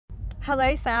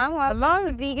hello, Sam. Welcome Hello.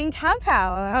 to Vegan Camp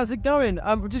Out. How's it going?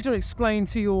 I'm just going to explain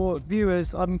to your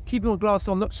viewers, I'm keeping my glass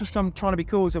on, not just I'm trying to be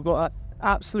cool, so I've got an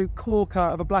absolute corker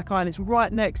of a black eye and it's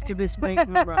right next to this main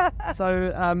camera.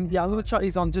 So, yeah, I'm going to chuck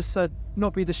these on just to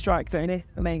not be distracting.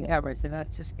 The main camera, so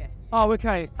that's just getting you. Oh,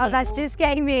 okay. Oh, that's just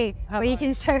getting me. Well, you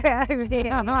can show it over here.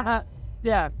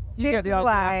 Yeah, you get the idea.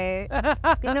 Why?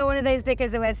 You're not one of those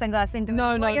dickers that wear sunglasses into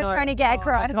No, what you're trying to get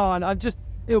across. I can't. I'm just,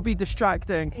 it'll be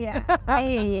distracting. Yeah, I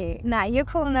hear you. Nah, you're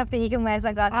cool enough that you can wear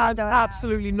sunglasses. I'm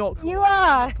absolutely not cool. You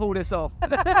are. Pull this off.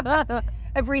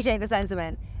 Appreciate the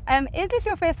sentiment. Is this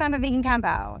your first time at Vegan Camp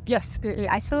Out? Yes, it is.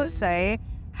 I thought so.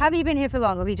 Have you been here for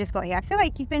long, or have you just got here? I feel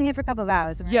like you've been here for a couple of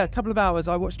hours. Right? Yeah, a couple of hours.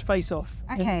 I watched Face Off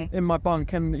in my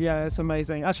bunk, and yeah, it's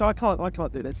amazing. Actually, I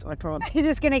can't do this. I can't. You're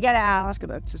just gonna get it I'm out. just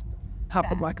gonna have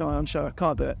the black eye on show. I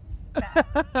can't do it.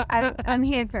 I'm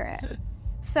here for it.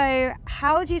 So,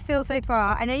 how do you feel so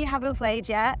far? I know you haven't played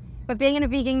yet, but being in a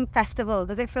vegan festival,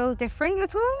 does it feel different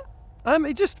at all?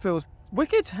 It just feels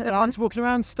wicked. Everyone's walking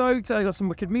around stoked. I got some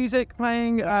wicked music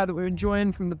playing that we're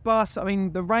enjoying from the bus. I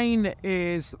mean, the rain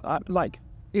is like,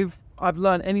 if I've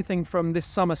learned anything from this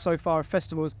summer so far of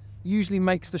festivals, usually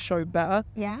makes the show better.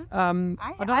 Yeah.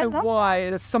 I don't know why.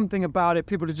 There's something about it.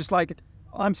 People are just like,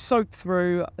 I'm soaked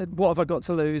through. What have I got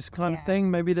to lose? Kind of thing.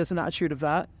 Maybe there's an attitude of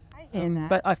that. I hear that.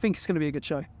 But I think it's going to be a good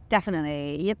show.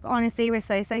 Definitely. Yep. Honestly, we're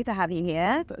so stoked to have you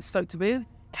here. Stoked to be here.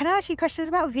 Can I ask you questions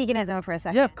about veganism for a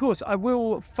second? Yeah, of course. I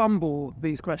will fumble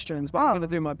these questions, but I'm going to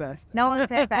do my best. No one's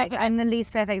perfect. I'm the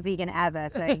least perfect vegan ever,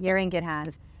 so you're in good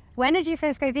hands. When did you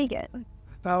first go vegan?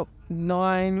 About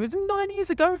 9 years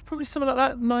ago, probably something like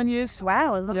that. 9 years.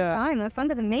 Wow, a long time. That's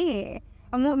longer than me.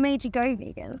 And what made you go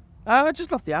vegan? I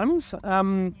just love the animals.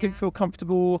 Didn't feel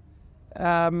comfortable.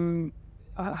 I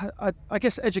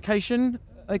guess education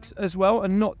as well,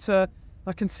 and not to.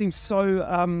 I can seem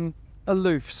so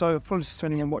aloof. So apologies to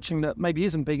anyone watching that maybe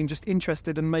isn't vegan, just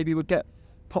interested, and maybe would get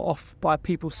put off by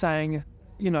people saying,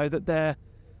 that they're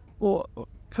or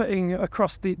putting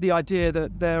across the idea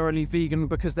that they're only vegan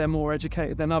because they're more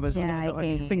educated than others. Yeah,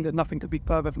 I think that nothing could be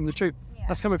further from the truth. Yeah.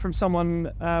 That's coming from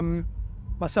someone.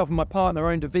 Myself and my partner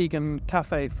owned a vegan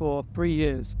cafe for 3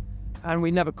 years, and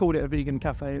we never called it a vegan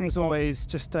cafe. It was always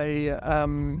just a, I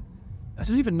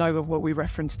don't even know what we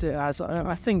referenced it as.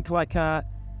 I think like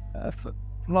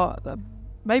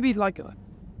maybe like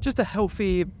just a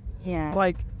healthy,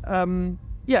 the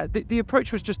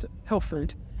approach was just health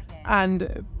food. Okay.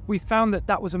 And we found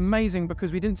that was amazing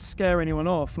because we didn't scare anyone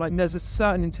off. Like there's a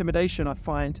certain intimidation I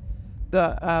find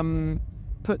that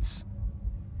puts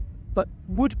but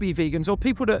would-be vegans or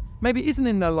people that maybe isn't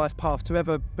in their life path to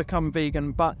ever become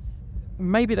vegan, but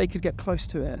maybe they could get close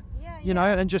to it,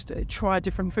 and just try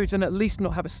different foods and at least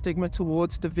not have a stigma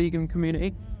towards the vegan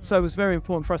community. So it was very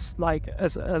important for us, like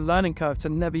as a learning curve, to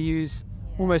never use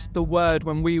almost the word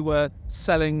when we were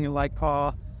selling like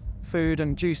our food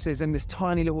and juices in this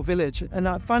tiny little village. And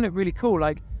I find it really cool.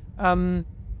 Like, don't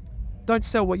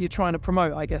sell what you're trying to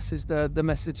promote, I guess is the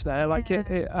message there. Like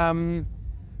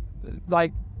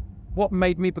like what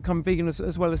made me become vegan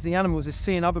as well as the animals is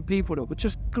seeing other people that were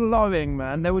just glowing,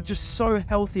 man. They were just so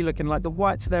healthy looking, like the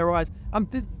whites of their eyes. I'm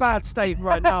in bad state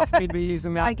right now for me to be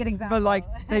using that. But like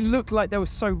they looked like they were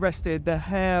so rested. Their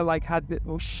hair like had it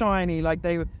all shiny, like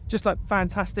they were just like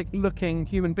fantastic looking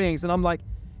human beings. And I'm like,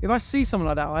 if I see someone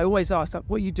like that, I always ask, like,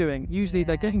 what are you doing? Usually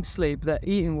they're getting sleep, they're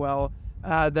eating well,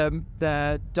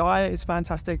 their diet is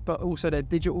fantastic, but also their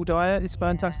digital diet is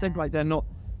fantastic. Like they're not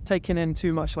taking in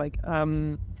too much like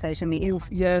social media.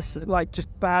 Yes, like just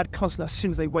bad constant as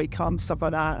soon as they wake up and stuff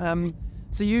like that.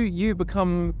 So you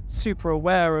become super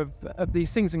aware of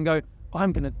these things and go,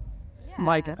 I'm gonna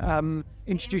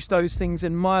introduce those things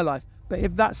in my life. But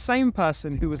if that same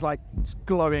person who was like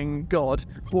glowing God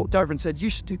walked over and said,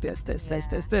 you should do this,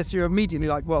 you're immediately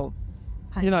like, well,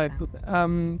 but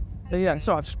yeah,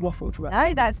 sorry, I've just waffled for that.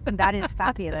 No, that is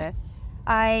fabulous.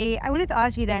 I wanted to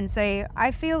ask you then, so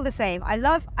I feel the same. I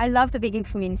love the vegan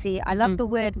community. I love the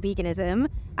word veganism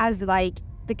as like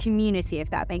the community, if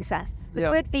that makes sense. The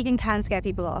word vegan can scare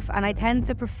people off, and I tend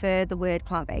to prefer the word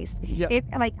plant-based. If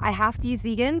like I have to use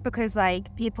vegan because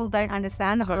like people don't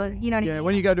understand the whole, you know what I mean?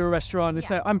 When you go to a restaurant and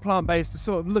say I'm plant-based, they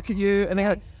sort of look at you and they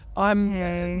go,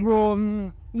 I'm raw,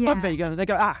 I'm vegan, and they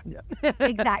go,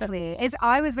 Exactly.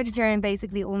 I was vegetarian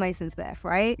basically almost since birth,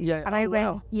 right? Yeah. And I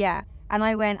went, and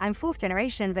I went, I'm 4th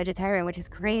generation vegetarian, which is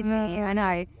crazy, I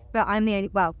know. But I'm the only,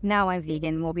 well, now I'm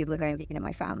vegan. More people are going vegan in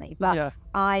my family. But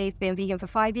I've been vegan for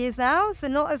 5 years now, so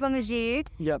not as long as you.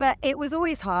 But it was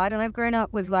always hard, and I've grown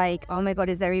up with like, oh my God,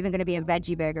 is there even going to be a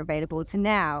veggie burger available? To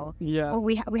now, well,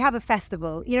 we have a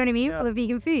festival, you know what I mean, full of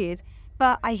vegan foods.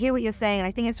 But I hear what you're saying, and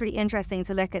I think it's really interesting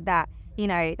to look at that. You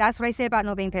know, that's what I say about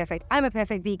not being perfect. I'm a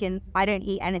perfect vegan. I don't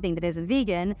eat anything that isn't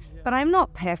vegan, but I'm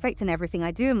not perfect in everything I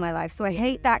do in my life. So I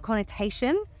hate that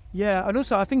connotation. Yeah, and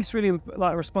also I think it's really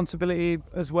like a responsibility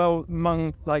as well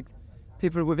among like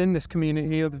people within this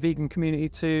community or the vegan community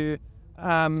to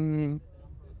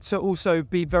also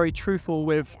be very truthful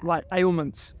with like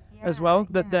ailments as well.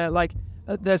 That they're like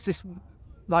there's this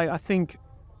like I think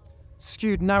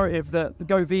skewed narrative that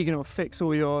go vegan will fix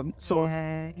all your sort of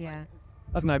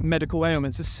I don't know medical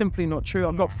ailments. It's simply not true.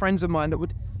 I've got friends of mine that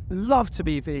would love to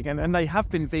be vegan and they have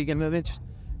been vegan and they just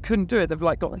couldn't do it. They've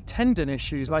like got tendon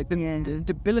issues, like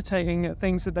debilitating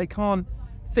things that they can't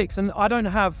fix. And I don't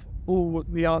have all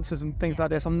the answers and things like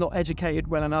this. I'm not educated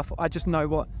well enough. I just know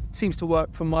what seems to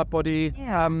work for my body.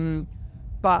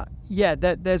 But yeah,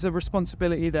 there's a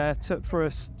responsibility there for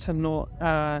us to not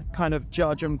kind of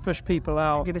judge and push people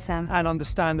out 100%. And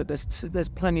understand that there's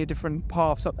plenty of different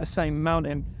paths up the same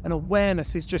mountain, and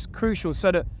awareness is just crucial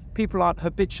so that people aren't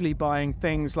habitually buying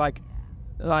things like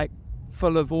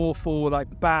full of awful,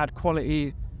 like bad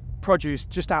quality produce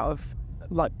just out of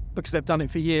like because they've done it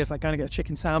for years, like going to get a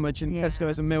chicken sandwich in Tesco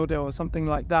as a meal deal or something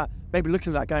like that. Maybe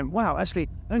looking at that going, wow, actually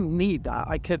I don't need that.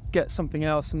 I could get something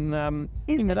else. And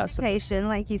it's education,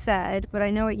 like you said, but I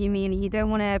know what you mean. You don't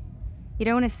want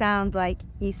to sound like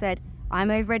you said, I'm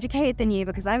overeducated than you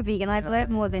because I'm vegan. I've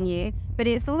learned more than you. But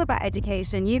it's all about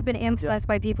education. You've been influenced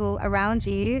by people around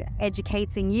you,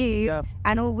 educating you,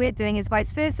 and all we're doing is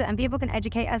vice versa. And people can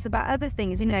educate us about other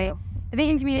things. You know, the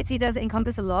vegan community does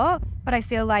encompass a lot, but I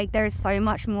feel like there is so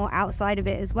much more outside of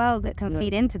it as well that can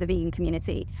feed into the vegan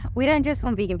community. We don't just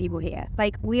want vegan people here.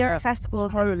 Like we are a festival.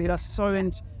 Totally, that's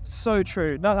so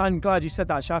true. I'm glad you said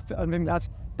that, Shaf. I mean,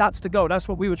 that's the goal. That's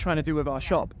what we were trying to do with our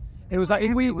shop. It was like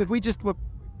if we just were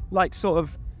like sort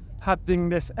of having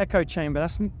this echo chamber,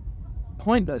 that's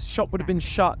pointless. Shop would have been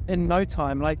shut in no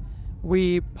time. Like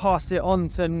we passed it on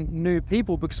to new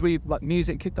people because we like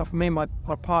music kicked off. Me and my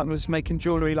partner was making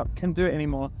jewelry, like couldn't do it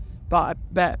anymore. But I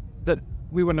bet that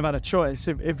we wouldn't have had a choice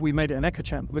if we made it an echo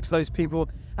chamber because those people.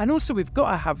 And also we've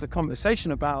got to have the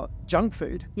conversation about junk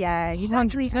food. Yeah,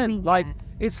 100%. Like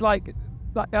it's like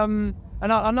and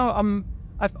I know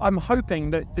I'm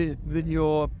hoping that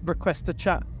your request to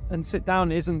chat and sit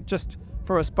down isn't just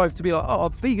for us both to be like, oh,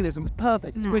 veganism is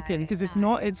perfect, it's wicked, because it's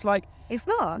not. It's like it's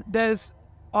not.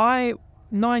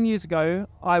 9 years ago,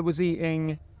 I was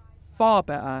eating far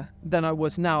better than I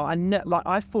was now.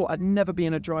 I thought I'd never be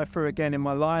in a drive-through again in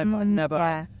my life. I'd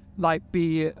never like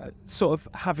be sort of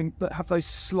have those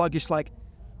sluggish like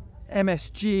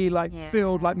MSG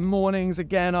filled like mornings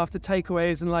again after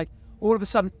takeaways, and like all of a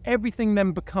sudden everything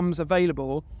then becomes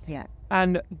available.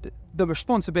 And the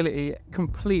responsibility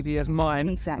completely is mine.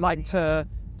 Exactly. Like to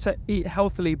eat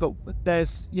healthily, but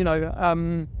there's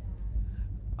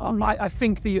I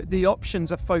think the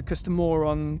options are focused more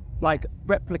on like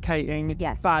replicating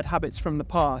bad habits from the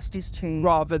past, it's true,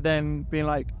 rather than being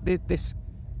like this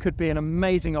could be an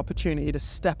amazing opportunity to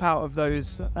step out of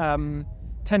those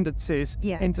tendencies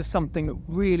into something that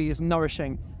really is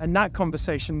nourishing. And that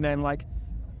conversation then like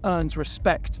earns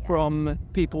respect from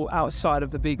people outside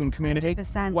of the vegan community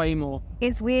 100%. Way more.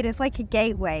 It's weird. It's like a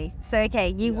gateway. So okay,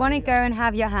 you want to go and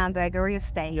have your hamburger or your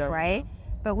steak, right?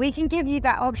 But we can give you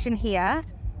that option here.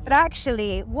 But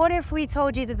actually, what if we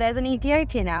told you that there's an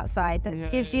Ethiopian outside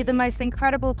that gives you the most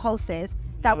incredible pulses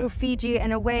that will feed you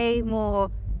in a way more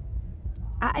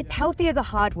healthy is a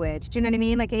hard word. Do you know what I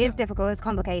mean? Like it is difficult, it's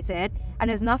complicated, and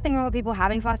there's nothing wrong with people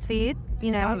having fast food,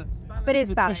 you know. But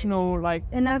it's balanced. Like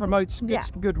promotes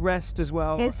good rest as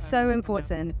well. It's so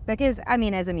important because I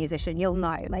mean, as a musician, you'll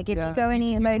know. Like if you go and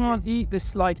eat, you can't eat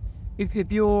this. Like if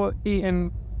you're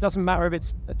eating, doesn't matter if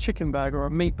it's a chicken burger or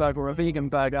a meat burger or a vegan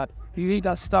burger. If you eat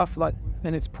that stuff like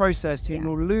and it's processed, you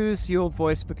will lose your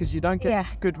voice because you don't get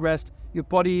good rest. Your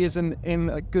body isn't in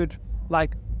a good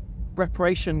like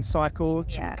reparation cycle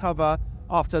to recover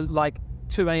after like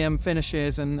 2 a.m.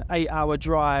 finishes and 8-hour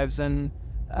drives and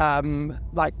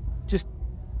like just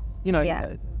no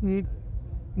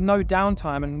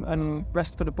downtime and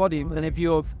rest for the body. And if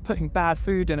you're putting bad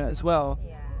food in it as well,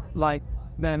 like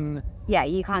then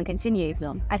you can't continue.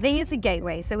 I think it's a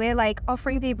gateway. So we're like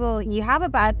offering people, you have a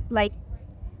bad like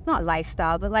not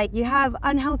lifestyle, but like you have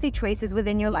unhealthy choices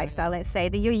within your lifestyle, let's say,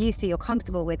 that you're used to, you're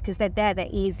comfortable with because they're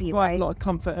easy, right? A lot of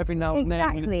comfort every now and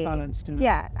then when it's balanced.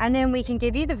 Yeah, and then we can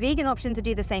give you the vegan option to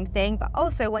do the same thing, but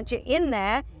also once you're in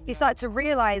there, you start to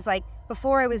realize like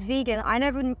before I was vegan, I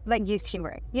never like used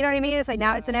turmeric. You know what I mean? It's like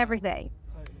now it's in everything.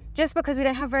 Just because we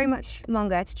don't have very much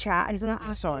longer to chat, I just want to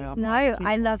ask. Sorry,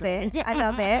 I love it. I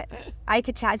love it. I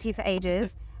could chat to you for ages.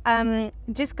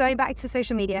 Just going back to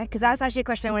social media, because that's actually a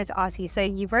question I wanted to ask you. So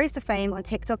you rose to fame on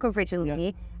TikTok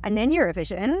originally, and then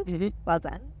Eurovision. Well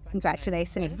done.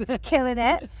 Congratulations. Killing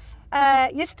it.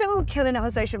 You're still killing it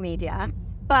on social media.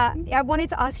 But I wanted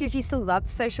to ask you if you still love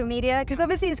social media, because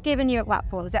obviously it's given you a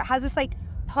platform. So it has this like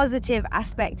positive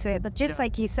aspect to it, but just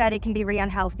like you said, it can be really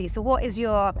unhealthy. So what is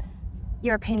your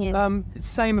opinion?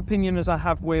 Same opinion as I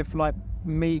have with like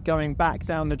me going back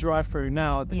down the drive-through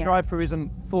now. The drive-through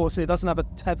isn't forced, it doesn't have a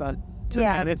tether to it,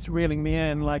 and it's reeling me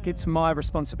in. Like, it's my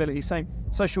responsibility. Same,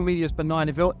 social media is benign.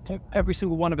 If every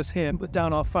single one of us here put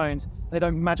down our phones, they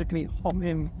don't magically hop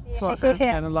in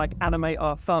and like animate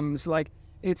our thumbs. Like,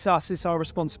 it's us, it's our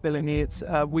responsibility. It's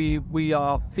we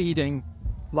are feeding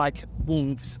like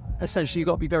wolves. Essentially, you've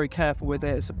got to be very careful with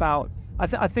it. It's about,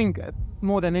 I think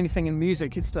more than anything in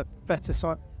music, it's the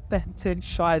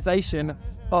fetishization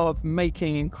of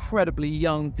making incredibly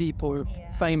young people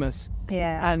famous.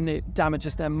 And it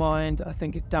damages their mind. I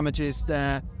think it damages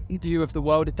their view of the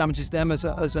world. It damages them as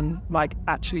an like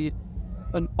actually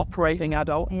an operating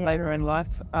adult later in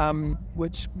life,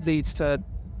 which leads to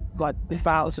like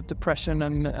bouts of depression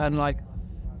and like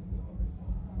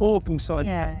awful side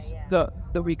effects that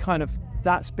we kind of,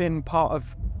 that's been part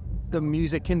of the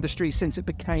music industry since it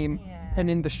became an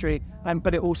industry.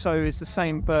 But it also is the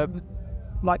same for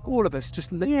like all of us, just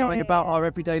going about our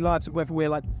everyday lives, whether we're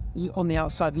like on the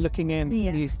outside looking in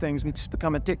these things, we just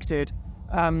become addicted.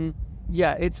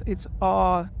 It's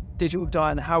our digital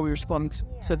diet and how we respond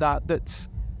to that that's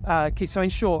key. So in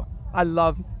short, I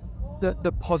love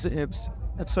the positives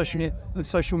of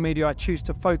social media. I choose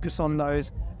to focus on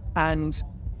those and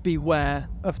beware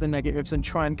of the negatives and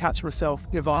try and catch myself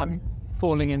if I'm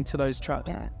falling into those traps.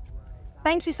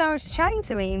 Thank you so much for chatting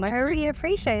to me. I really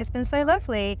appreciate it. It's been so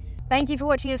lovely. Thank you for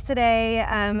watching us today.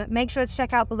 Make sure to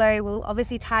check out below. We'll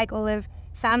obviously tag all of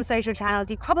Sam's social channels.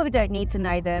 You probably don't need to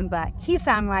know them, but he's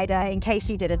Sam Ryder, in case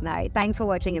you didn't know. Thanks for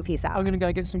watching and peace out. I'm going to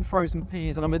go get some frozen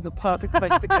peas and I'm in the perfect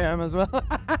place to get them as well.